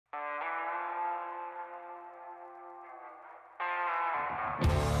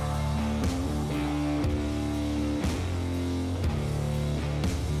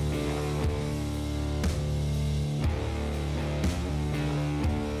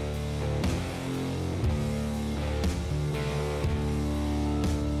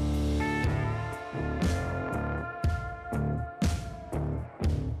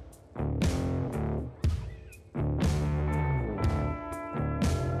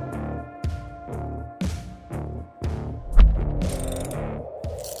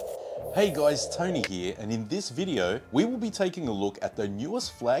Hey guys, Tony here, and in this video we will be taking a look at the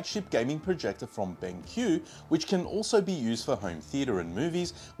newest flagship gaming projector from BENQ, which can also be used for home theatre and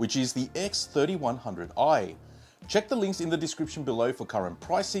movies, which is the X3100i. Check the links in the description below for current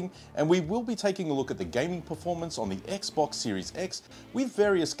pricing, and we will be taking a look at the gaming performance on the Xbox Series X with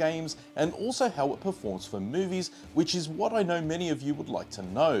various games, and also how it performs for movies, which is what I know many of you would like to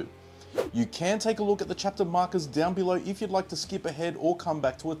know. You can take a look at the chapter markers down below if you'd like to skip ahead or come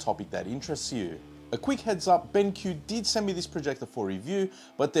back to a topic that interests you. A quick heads up, BENQ did send me this projector for review,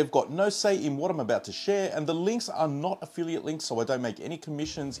 but they've got no say in what I'm about to share, and the links are not affiliate links, so I don't make any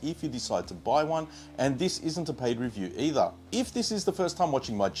commissions if you decide to buy one, and this isn't a paid review either. If this is the first time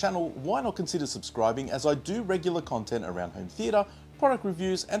watching my channel, why not consider subscribing, as I do regular content around home theatre, product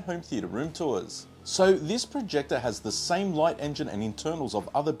reviews and home theatre room tours. So this projector has the same light engine and internals of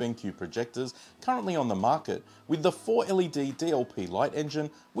other BENQ projectors currently on the market, with the 4 LED DLP light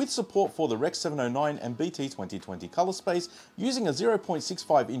engine with support for the REC 709 and BT 2020 color space, using a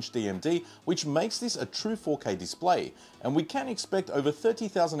 0.65 inch DMD, which makes this a true 4K display, and we can expect over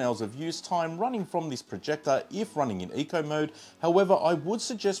 30,000 hours of use time running from this projector if running in eco mode. However, I would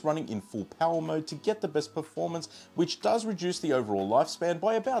suggest running in full power mode to get the best performance, which does reduce the overall lifespan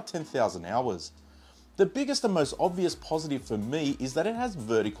by about 10,000 hours. The biggest and most obvious positive for me is that it has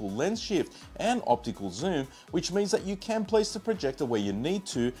vertical lens shift and optical zoom, which means that you can place the projector where you need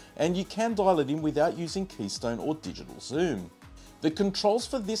to, and you can dial it in without using keystone or digital zoom. The controls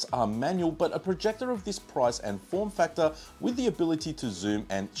for this are manual, but a projector of this price and form factor with the ability to zoom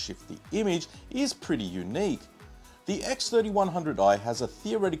and shift the image is pretty unique. The X3100i has a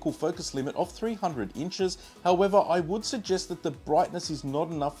theoretical focus limit of 300 inches, however I would suggest that the brightness is not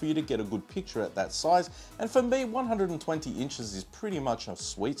enough for you to get a good picture at that size, and for me 120 inches is pretty much a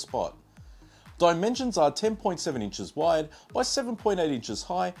sweet spot. Dimensions are 10.7 inches wide by 7.8 inches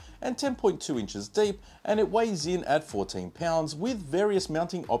high and 10.2 inches deep, and it weighs in at 14 pounds with various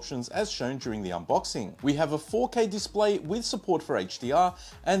mounting options as shown during the unboxing. We have a 4K display with support for HDR,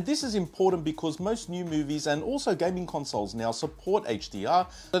 and this is important because most new movies and also gaming consoles now support HDR,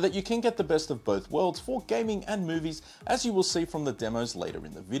 so that you can get the best of both worlds for gaming and movies, as you will see from the demos later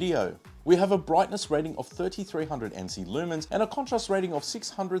in the video. We have a brightness rating of 3300 NC lumens and a contrast rating of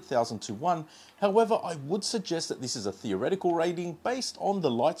 600,000 to 1. However, I would suggest that this is a theoretical rating based on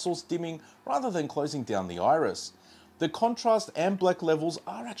the light source dimming rather than closing down the iris. The contrast and black levels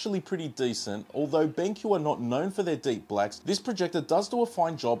are actually pretty decent. Although BENQ are not known for their deep blacks, this projector does do a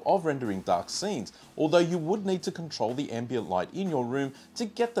fine job of rendering dark scenes, although you would need to control the ambient light in your room to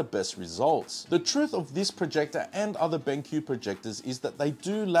get the best results. The truth of this projector and other BENQ projectors is that they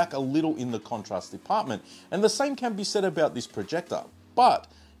do lack a little in the contrast department, and the same can be said about this projector. But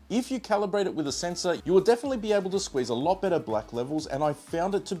if you calibrate it with a sensor, you will definitely be able to squeeze a lot better black levels, and I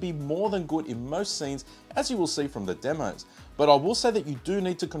found it to be more than good in most scenes, as you will see from the demos. But I will say that you do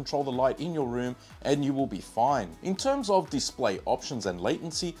need to control the light in your room and you will be fine. In terms of display options and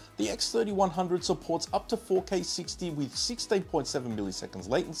latency, the X3100 supports up to 4K 60 with 16.7 milliseconds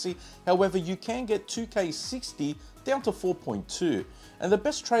latency. However, you can get 2K 60 down to 4.2, and the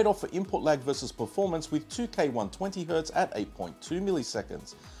best trade-off for input lag versus performance with 2K 120Hz at 8.2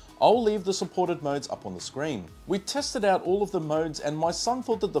 milliseconds. I'll leave the supported modes up on the screen. We tested out all of the modes, and my son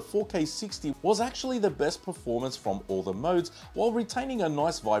thought that the 4K 60 was actually the best performance from all the modes while retaining a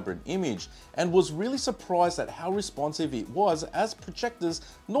nice vibrant image, and was really surprised at how responsive it was, as projectors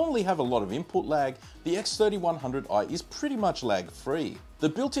normally have a lot of input lag. The X3100i is pretty much lag free. The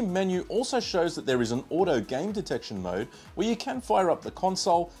built-in menu also shows that there is an auto game detection mode where you can fire up the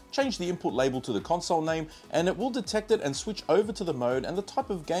console, change the input label to the console name, and it will detect it and switch over to the mode and the type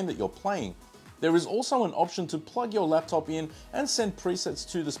of game that you're playing. There is also an option to plug your laptop in and send presets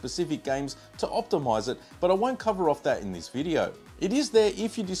to the specific games to optimize it, but I won't cover off that in this video. It is there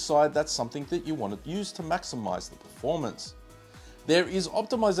if you decide that's something that you want to use to maximize the performance. There is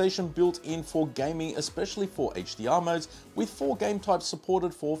optimization built in for gaming, especially for HDR modes, with 4 game types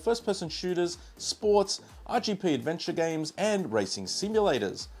supported for first-person shooters, sports, RGB adventure games, and racing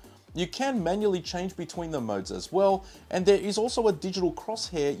simulators. You can manually change between the modes as well, and there is also a digital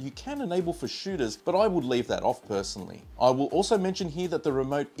crosshair you can enable for shooters, but I would leave that off personally. I will also mention here that the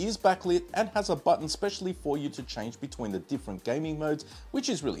remote is backlit and has a button specially for you to change between the different gaming modes, which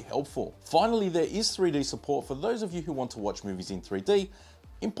is really helpful. Finally, there is 3D support for those of you who want to watch movies in 3D.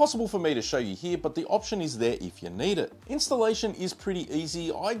 Impossible for me to show you here, but the option is there if you need it. Installation is pretty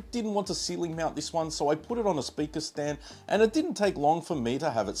easy. I didn't want to ceiling mount this one, so I put it on a speaker stand, and it didn't take long for me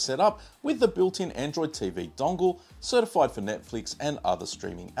to have it set up with the built-in Android TV dongle, certified for Netflix and other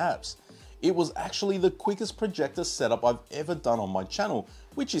streaming apps. It was actually the quickest projector setup I've ever done on my channel,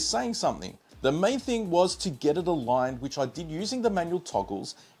 which is saying something. The main thing was to get it aligned, which I did using the manual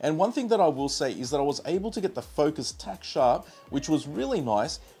toggles, and one thing that I will say is that I was able to get the focus tack sharp, which was really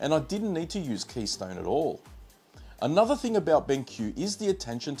nice, and I didn't need to use keystone at all. Another thing about BENQ is the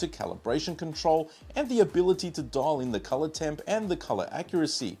attention to calibration control and the ability to dial in the color temp and the color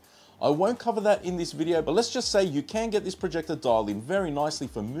accuracy. I won't cover that in this video, but let's just say you can get this projector dialed in very nicely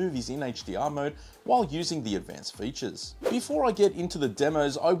for movies in HDR mode while using the advanced features. Before I get into the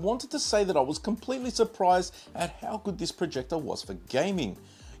demos, I wanted to say that I was completely surprised at how good this projector was for gaming.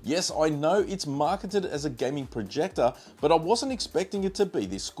 Yes, I know it's marketed as a gaming projector, but I wasn't expecting it to be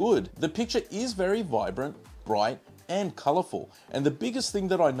this good. The picture is very vibrant, bright, and colorful, and the biggest thing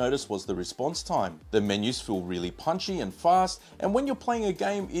that I noticed was the response time. The menus feel really punchy and fast, and when you're playing a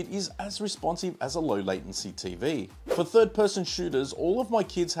game, it is as responsive as a low latency TV. For third-person shooters, all of my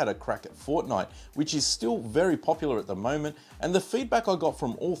kids had a crack at Fortnite, which is still very popular at the moment, and the feedback I got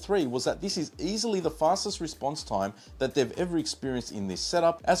from all three was that this is easily the fastest response time that they've ever experienced in this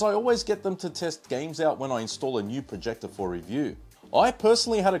setup, as I always get them to test games out when I install a new projector for review. I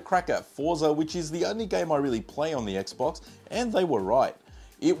personally had a crack at Forza, which is the only game I really play on the Xbox, and they were right.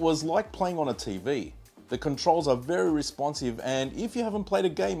 It was like playing on a TV. The controls are very responsive, and if you haven't played a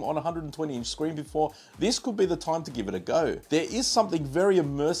game on a 120-inch screen before, this could be the time to give it a go. There is something very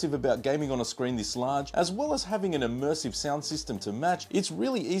immersive about gaming on a screen this large, as well as having an immersive sound system to match. It's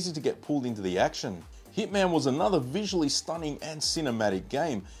really easy to get pulled into the action. Hitman was another visually stunning and cinematic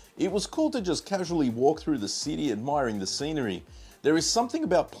game. It was cool to just casually walk through the city admiring the scenery. There is something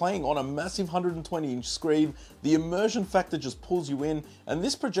about playing on a massive 120-inch screen, the immersion factor just pulls you in, and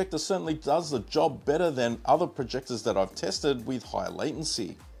this projector certainly does the job better than other projectors that I've tested with higher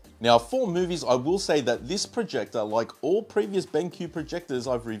latency. Now for movies, I will say that this projector, like all previous BENQ projectors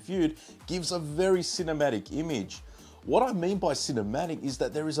I've reviewed, gives a very cinematic image. What I mean by cinematic is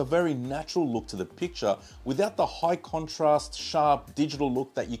that there is a very natural look to the picture without the high contrast, sharp digital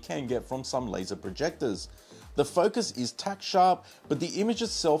look that you can get from some laser projectors. The focus is tack sharp, but the image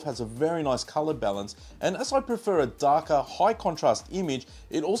itself has a very nice color balance, and as I prefer a darker, high contrast image,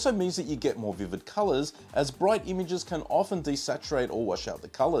 it also means that you get more vivid colors, as bright images can often desaturate or wash out the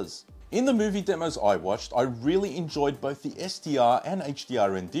colors. In the movie demos I watched, I really enjoyed both the SDR and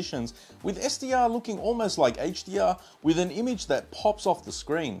HDR renditions, with SDR looking almost like HDR with an image that pops off the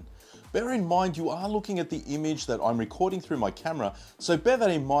screen. Bear in mind you are looking at the image that I'm recording through my camera, so bear that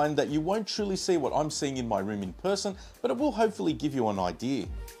in mind that you won't truly see what I'm seeing in my room in person, but it will hopefully give you an idea.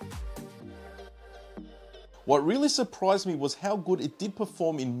 What really surprised me was how good it did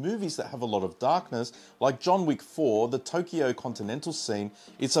perform in movies that have a lot of darkness, like John Wick 4, the Tokyo Continental scene.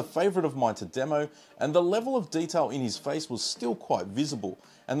 It's a favourite of mine to demo, and the level of detail in his face was still quite visible,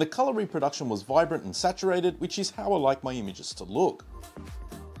 and the colour reproduction was vibrant and saturated, which is how I like my images to look.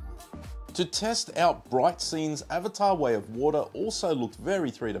 To test out bright scenes, Avatar Way of Water also looked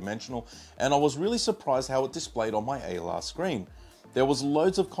very three-dimensional, and I was really surprised how it displayed on my ALR screen. There was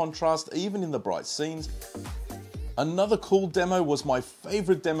loads of contrast even in the bright scenes. Another cool demo was my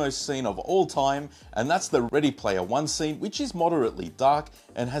favourite demo scene of all time, and that's the Ready Player One scene, which is moderately dark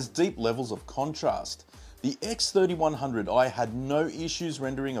and has deep levels of contrast. The X3100i had no issues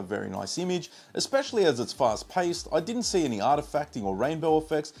rendering a very nice image, especially as it's fast paced. I didn't see any artifacting or rainbow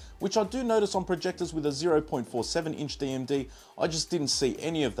effects, which I do notice on projectors with a 0.47 inch DMD. I just didn't see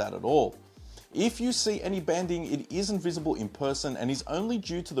any of that at all. If you see any banding, it isn't visible in person and is only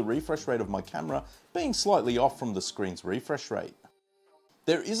due to the refresh rate of my camera being slightly off from the screen's refresh rate.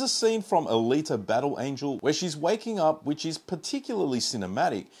 There is a scene from Alita Battle Angel where she's waking up, which is particularly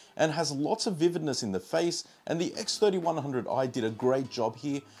cinematic and has lots of vividness in the face, and the X3100i did a great job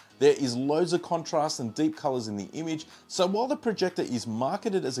here. There is loads of contrast and deep colors in the image, so while the projector is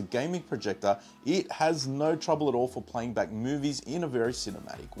marketed as a gaming projector, it has no trouble at all for playing back movies in a very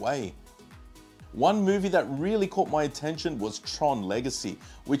cinematic way. One movie that really caught my attention was Tron Legacy,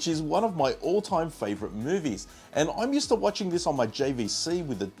 which is one of my all-time favourite movies, and I'm used to watching this on my JVC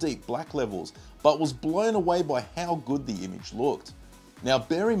with the deep black levels, but was blown away by how good the image looked. Now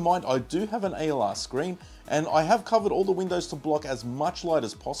bear in mind I do have an ALR screen and I have covered all the windows to block as much light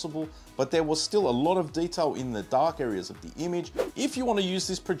as possible, but there was still a lot of detail in the dark areas of the image. If you want to use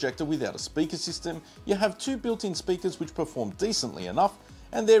this projector without a speaker system, you have two built-in speakers which perform decently enough,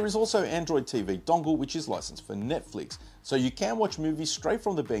 and there is also Android TV dongle which is licensed for Netflix, so you can watch movies straight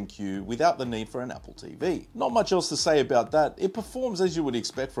from the BENQ without the need for an Apple TV. Not much else to say about that, it performs as you would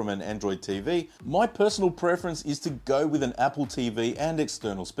expect from an Android TV. My personal preference is to go with an Apple TV and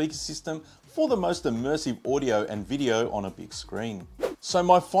external speaker system for the most immersive audio and video on a big screen. So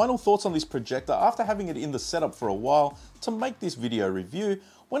my final thoughts on this projector after having it in the setup for a while to make this video review: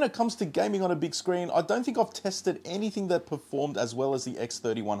 when it comes to gaming on a big screen, I don't think I've tested anything that performed as well as the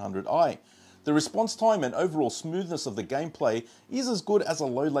X3100i. The response time and overall smoothness of the gameplay is as good as a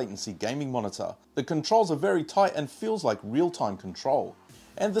low latency gaming monitor. The controls are very tight and feels like real-time control.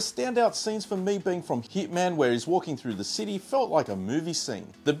 And the standout scenes for me being from Hitman, where he's walking through the city, felt like a movie scene.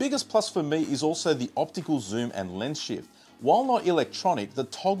 The biggest plus for me is also the optical zoom and lens shift. While not electronic, the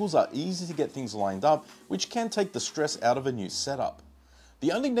toggles are easy to get things lined up, which can take the stress out of a new setup.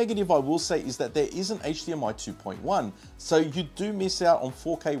 The only negative I will say is that there isn't HDMI 2.1, so you do miss out on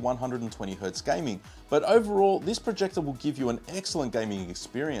 4K 120Hz gaming, but overall this projector will give you an excellent gaming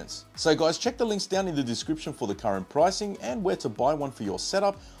experience. So guys, check the links down in the description for the current pricing and where to buy one for your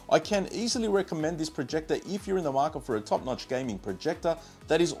setup. I can easily recommend this projector if you're in the market for a top-notch gaming projector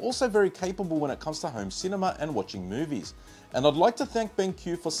that is also very capable when it comes to home cinema and watching movies. And I'd like to thank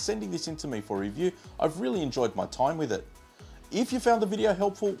BENQ for sending this in to me for review. I've really enjoyed my time with it. If you found the video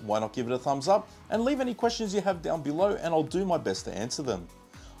helpful, why not give it a thumbs up and leave any questions you have down below and I'll do my best to answer them.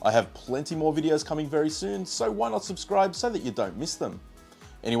 I have plenty more videos coming very soon, so why not subscribe so that you don't miss them.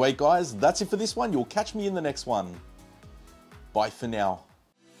 Anyway guys, that's it for this one. You'll catch me in the next one. Bye for now.